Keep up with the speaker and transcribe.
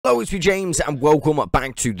Hello, it's me James and welcome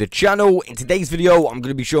back to the channel. In today's video, I'm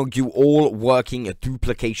going to be showing you all working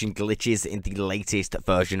duplication glitches in the latest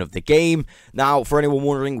version of the game. Now, for anyone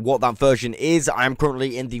wondering what that version is, I am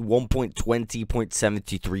currently in the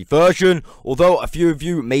 1.20.73 version, although a few of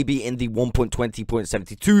you may be in the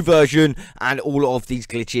 1.20.72 version, and all of these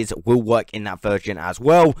glitches will work in that version as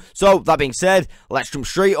well. So, that being said, let's jump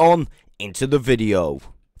straight on into the video.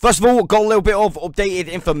 First of all, got a little bit of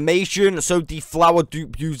updated information. So the flower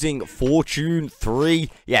dupe using Fortune 3,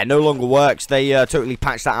 yeah, no longer works. They totally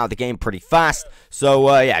patched that out of the game pretty fast.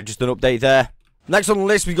 So yeah, just an update there. Next on the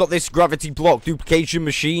list, we got this gravity block duplication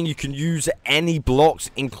machine. You can use any blocks,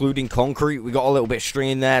 including concrete. We got a little bit of string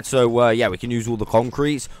in there, so yeah, we can use all the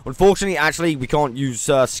concretes. Unfortunately, actually, we can't use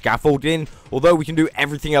scaffolding, although we can do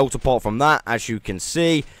everything else apart from that, as you can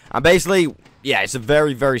see. And basically, yeah, it's a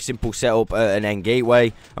very, very simple setup at an end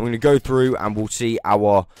gateway. I'm going to go through and we'll see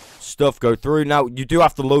our stuff go through. Now, you do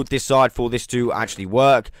have to load this side for this to actually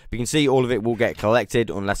work. You can see all of it will get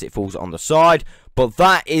collected unless it falls on the side. But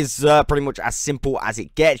that is pretty much as simple as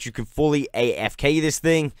it gets. You can fully AFK this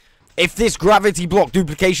thing. If this gravity block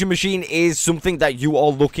duplication machine is something that you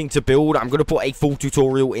are looking to build, I'm going to put a full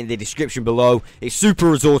tutorial in the description below. It's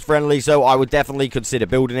super resource friendly, so I would definitely consider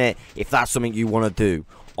building it if that's something you want to do.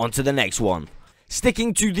 On to the next one.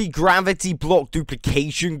 Sticking to the gravity block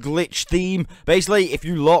duplication glitch theme, basically if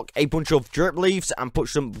you lock a bunch of drip leaves and put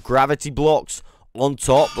some gravity blocks on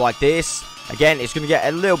top like this, again it's going to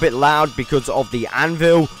get a little bit loud because of the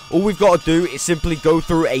anvil. All we've got to do is simply go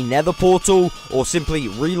through a nether portal or simply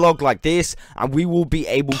relog like this, and we will be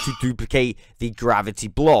able to duplicate the gravity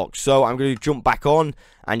blocks. So I'm going to jump back on,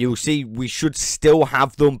 and you'll see we should still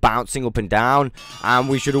have them bouncing up and down, and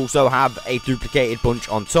we should also have a duplicated bunch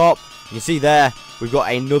on top. You can see there we've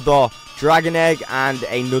got another dragon egg and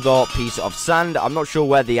another piece of sand. I'm not sure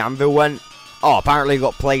where the anvil went. Oh, apparently it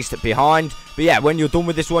got placed behind. But yeah, when you're done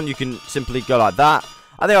with this one, you can simply go like that.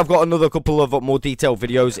 I think I've got another couple of more detailed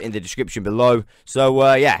videos in the description below.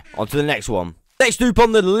 So yeah, on to the next one. Next dupe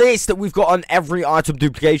on the list that we've got on every item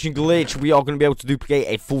duplication glitch, we are going to be able to duplicate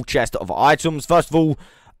a full chest of items. First of all,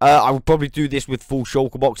 I would probably do this with full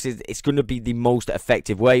shulker boxes. It's going to be the most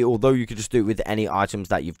effective way, although you could just do it with any items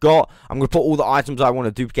that you've got. I'm going to put all the items I want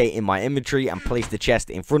to duplicate in my inventory and place the chest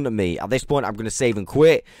in front of me. At this point, I'm going to save and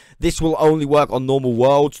quit. This will only work on normal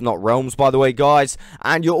worlds, not realms, by the way, guys.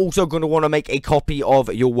 And you're also going to want to make a copy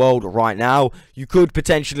of your world right now. You could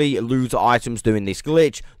potentially lose items doing this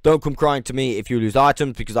glitch. Don't come crying to me if you lose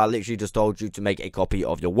items, because I literally just told you to make a copy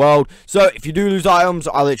of your world. So if you do lose items,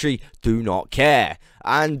 I literally do not care.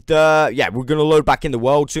 And yeah, we're going to load back in the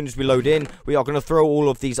world. As soon as we load in, we are going to throw all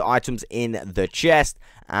of these items in the chest,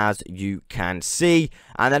 as you can see.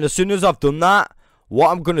 And then as soon as I've done that, what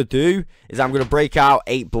I'm going to do is I'm going to break out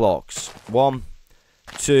 8 blocks. 1,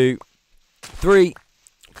 2, 3,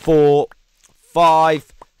 4,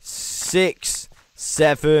 5, 6,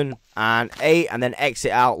 7, and 8, and then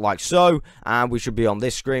exit out like so, and we should be on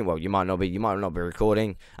this screen. Well, you might not be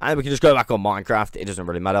recording, and we can just go back on Minecraft. It doesn't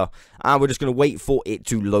really matter, and we're just going to wait for it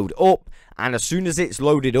to load up. And as soon as it's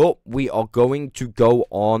loaded up, we are going to go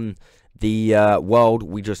on the world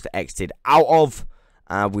we just exited out of,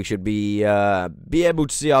 and we should be able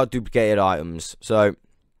to see our duplicated items. So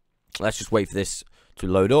let's just wait for this to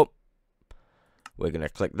load up. We're going to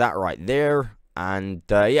click that right there. And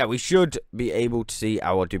yeah, we should be able to see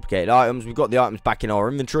our duplicated items. We've got the items back in our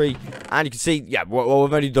inventory, and you can see, yeah, well,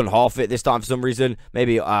 we've only done half of it this time for some reason.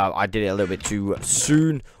 Maybe I did it a little bit too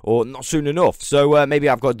soon, or not soon enough. So maybe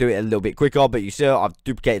I've got to do it a little bit quicker. But you see, I've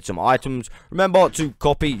duplicated some items. Remember to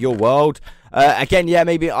copy your world. Again, yeah,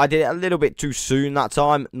 maybe I did it a little bit too soon that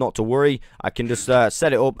time. Not to worry. I can just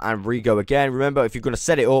set it up and re-go again. Remember, if you're going to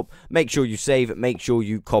set it up, make sure you save. Make sure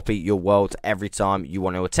you copy your world every time you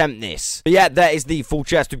want to attempt this. But yeah, that is the full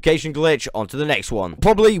chest duplication glitch. On to the next one.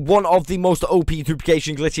 Probably one of the most OP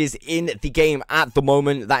duplication glitches in the game at the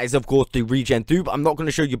moment. That is, of course, the Regen Dupe. I'm not going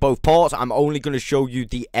to show you both parts. I'm only going to show you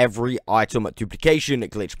the every item duplication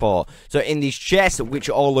glitch part. So in these chests, which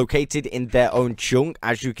are located in their own chunk,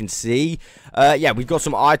 as you can see, yeah, we've got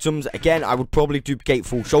some items. Again, I would probably duplicate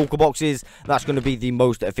full shulker boxes. That's going to be the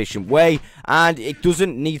most efficient way. And it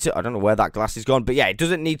doesn't need to, I don't know where that glass is gone, but yeah, it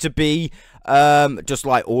doesn't need to be just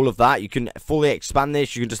like all of that. You can fully expand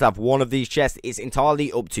this. You can just have one of these chests. It's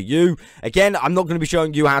entirely up to you. Again, I'm not going to be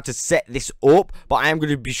showing you how to set this up, but I am going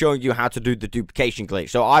to be showing you how to do the duplication glitch.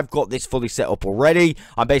 So I've got this fully set up already.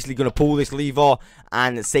 I'm basically going to pull this lever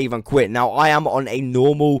and save and quit. Now, I am on a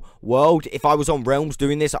normal world. If I was on realms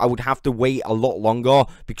doing this, I would have to wait wait a lot longer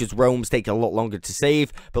because realms take a lot longer to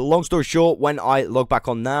save. But long story short, when I log back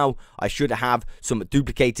on now, I should have some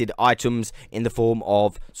duplicated items in the form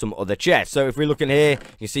of some other chests. So if we're looking here,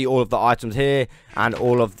 you see all of the items here, and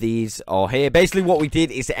all of these are here. Basically what we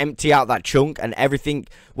did is to empty out that chunk, and everything,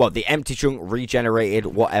 well, the empty chunk regenerated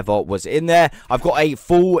whatever was in there. I've got a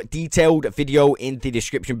full detailed video in the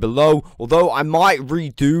description below, although I might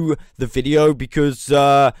redo the video because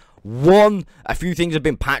one, a few things have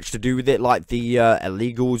been patched to do with it, like the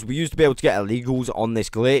illegals. We used to be able to get illegals on this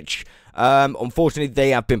glitch. Unfortunately,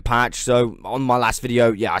 they have been patched. So on my last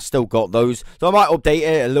video, yeah, I still got those. So I might update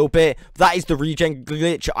it a little bit. That is the regen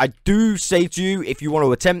glitch. I do say to you, if you want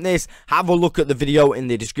to attempt this, have a look at the video in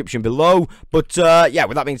the description below. But yeah,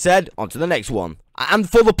 with that being said, on to the next one. And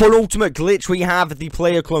for the penultimate glitch, we have the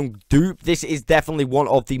player clone dupe. This is definitely one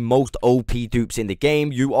of the most OP dupes in the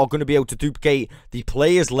game. You are going to be able to duplicate the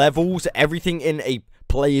player's levels, everything in a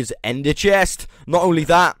player's ender chest. Not only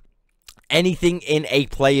that, anything in a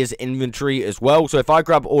player's inventory as well. So if I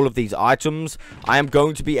grab all of these items, I am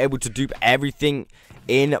going to be able to dupe everything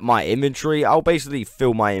in my inventory. I'll basically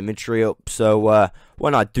fill my inventory up, so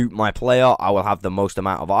when I dupe my player, I will have the most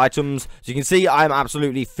amount of items. So you can see I'm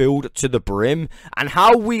absolutely filled to the brim. And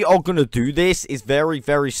how we are going to do this is very,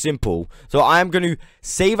 very simple. So I am going to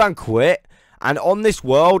save and quit, and on this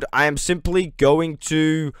world, I am simply going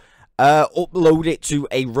to upload it to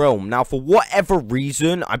a realm. Now, for whatever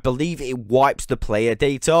reason, I believe it wipes the player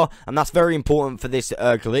data, and that's very important for this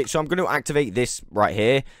glitch. So I'm going to activate this right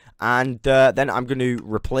here, and then I'm going to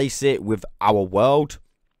replace it with our world.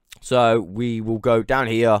 So we will go down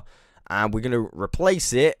here, and we're going to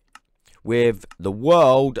replace it with the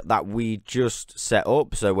world that we just set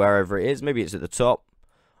up. So wherever it is, maybe it's at the top.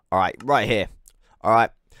 All right, right here. All right,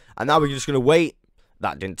 and now we're just going to wait.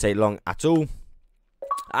 That didn't take long at all.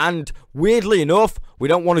 And weirdly enough, we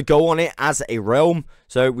don't want to go on it as a realm,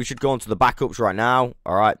 so we should go on to the backups right now.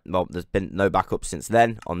 Alright, well, there's been no backups since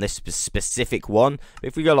then on this specific one. But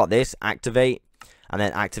if we go like this, activate, and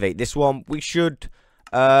then activate this one, we should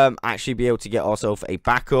actually be able to get ourselves a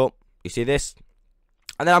backup. You see this?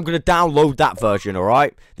 And then I'm going to download that version,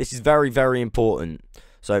 alright? This is very, very important.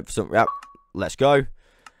 So, yep, let's go.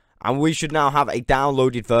 And we should now have a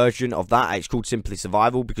downloaded version of that. It's called Simply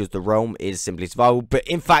Survival because the realm is Simply Survival. But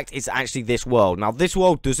in fact, it's actually this world. Now, this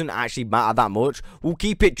world doesn't actually matter that much. We'll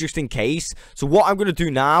keep it just in case. So what I'm going to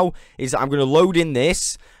do now is I'm going to load in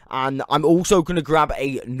this. And I'm also going to grab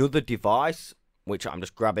another device, which I'm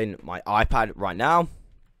just grabbing my iPad right now.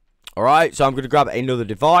 Alright, so I'm going to grab another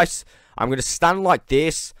device. I'm going to stand like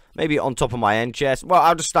this, maybe on top of my end chest. Well,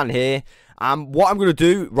 I'll just stand here. What I'm going to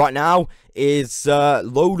do right now is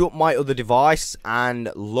load up my other device and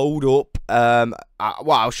load up, well,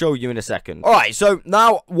 I'll show you in a second. Alright, so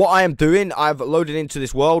now what I am doing, I've loaded into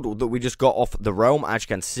this world that we just got off the realm, as you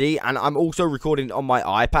can see, and I'm also recording on my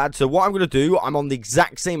iPad. So what I'm going to do, I'm on the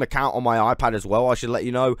exact same account on my iPad as well, I should let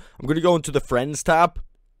you know. I'm going to go into the Friends tab.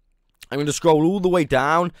 I'm going to scroll all the way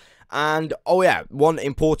down. And, oh yeah, one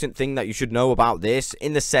important thing that you should know about this,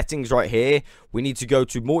 in the settings right here, we need to go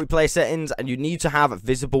to multiplayer settings, and you need to have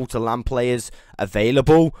visible to LAN players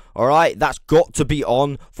available, alright? That's got to be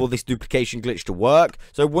on for this duplication glitch to work.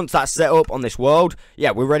 So once that's set up on this world,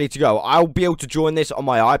 yeah, we're ready to go. I'll be able to join this on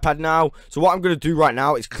my iPad now. So what I'm going to do right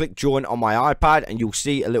now is click join on my iPad, and you'll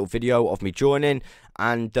see a little video of me joining.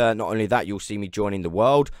 And not only that, you'll see me joining the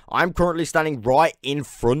world. I'm currently standing right in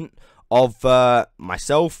front of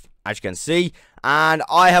myself, as you can see, and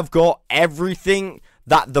I have got everything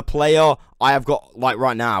that the player I have got like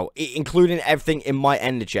right now, including everything in my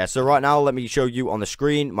ender chest. So right now, let me show you on the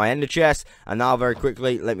screen my ender chest, and now very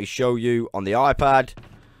quickly, let me show you on the iPad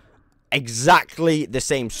exactly the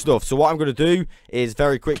same stuff. So what I'm going to do is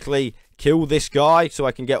very quickly kill this guy so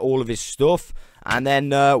I can get all of his stuff. And then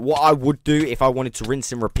what I would do if I wanted to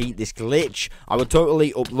rinse and repeat this glitch, I would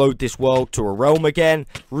totally upload this world to a realm again,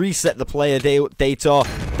 reset the player data,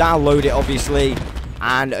 download it obviously,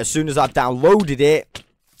 and as soon as I've downloaded it,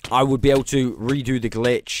 I would be able to redo the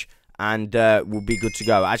glitch and we'll be good to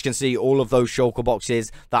go. As you can see, all of those shulker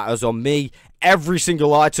boxes, that is on me. Every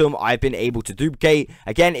single item I've been able to duplicate.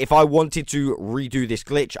 Again, if I wanted to redo this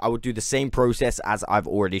glitch, I would do the same process as I've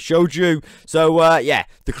already showed you. So, yeah,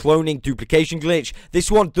 the cloning duplication glitch.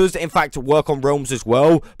 This one does, in fact, work on realms as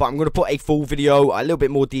well, but I'm going to put a full video, a little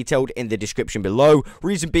bit more detailed, in the description below.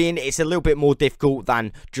 Reason being, it's a little bit more difficult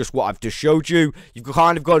than just what I've just showed you. You've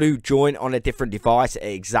kind of got to join on a different device at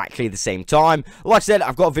exactly the same time. Like I said,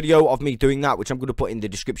 I've got a video of me doing that, which I'm going to put in the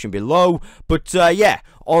description below. But, yeah,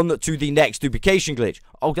 on to the next duplication glitch.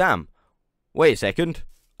 Oh, damn. Wait a second.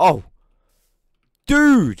 Oh.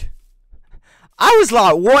 Dude. I was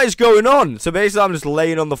like, what is going on? So basically, I'm just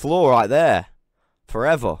laying on the floor right there.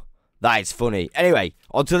 Forever. That is funny. Anyway,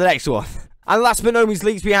 on to the next one. And last but not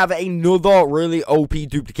least, we have another really OP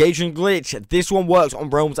duplication glitch. This one works on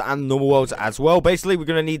realms and normal worlds as well. Basically, we're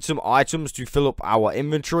going to need some items to fill up our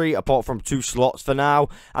inventory, apart from 2 slots for now.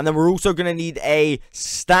 And then we're also going to need a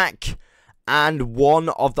stack and one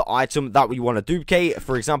of the item that we want to duplicate.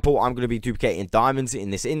 For example, I'm going to be duplicating diamonds in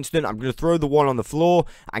this instant. I'm going to throw the one on the floor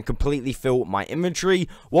and completely fill my inventory.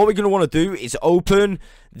 What we're going to want to do is open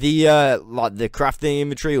the like the crafting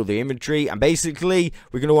inventory or the inventory, and basically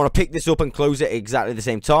we're going to want to pick this up and close it exactly the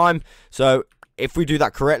same time. So if we do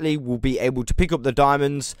that correctly, we'll be able to pick up the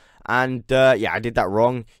diamonds. And yeah, I did that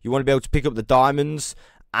wrong. You want to be able to pick up the diamonds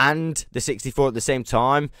and the 64 at the same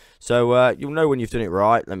time. So you'll know when you've done it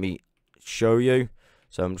right. Let me show you.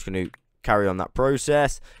 So I'm just going to carry on that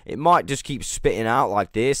process. It might just keep spitting out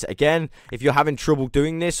like this. Again, if you're having trouble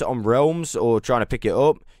doing this on realms or trying to pick it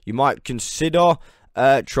up, you might consider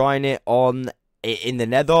trying it on in the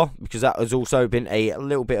nether, because that has also been a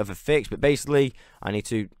little bit of a fix. But basically, I need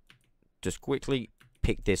to just quickly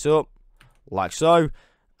pick this up like so.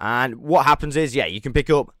 And what happens is, yeah, you can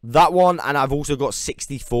pick up that one, and I've also got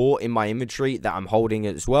 64 in my inventory that I'm holding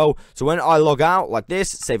as well. So when I log out like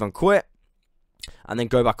this, save and quit, and then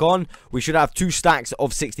go back on, we should have 2 stacks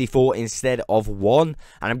of 64 instead of 1.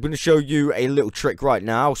 And I'm going to show you a little trick right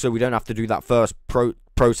now, so we don't have to do that first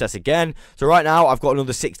process again. So right now, I've got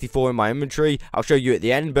another 64 in my inventory. I'll show you at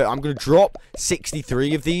the end, but I'm going to drop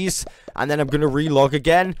 63 of these, and then I'm going to relog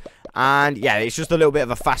again. And yeah, it's just a little bit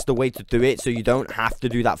of a faster way to do it, so you don't have to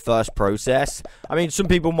do that first process. I mean, some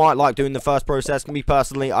people might like doing the first process. Me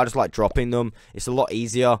personally, I just like dropping them. It's a lot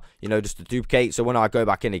easier, you know, just to duplicate. So when I go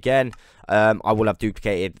back in again, I will have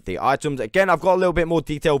duplicated the items. Again, I've got a little bit more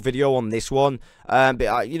detailed video on this one,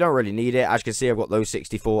 but you don't really need it. As you can see, I've got those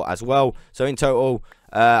 64 as well. So in total,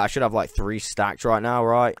 I should have like 3 stacks right now,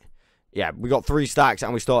 right? Yeah, we got 3 stacks,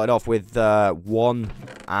 and we started off with 1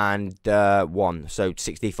 and 1. So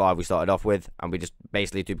 65 we started off with, and we just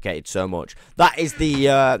basically duplicated so much. That is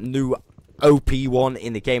the new OP one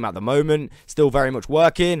in the game at the moment. Still very much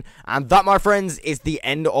working. And that, my friends, is the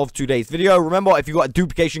end of today's video. Remember, if you've got a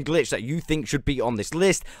duplication glitch that you think should be on this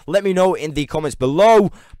list, let me know in the comments below.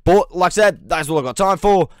 But like I said, that's all I've got time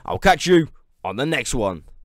for. I'll catch you on the next one.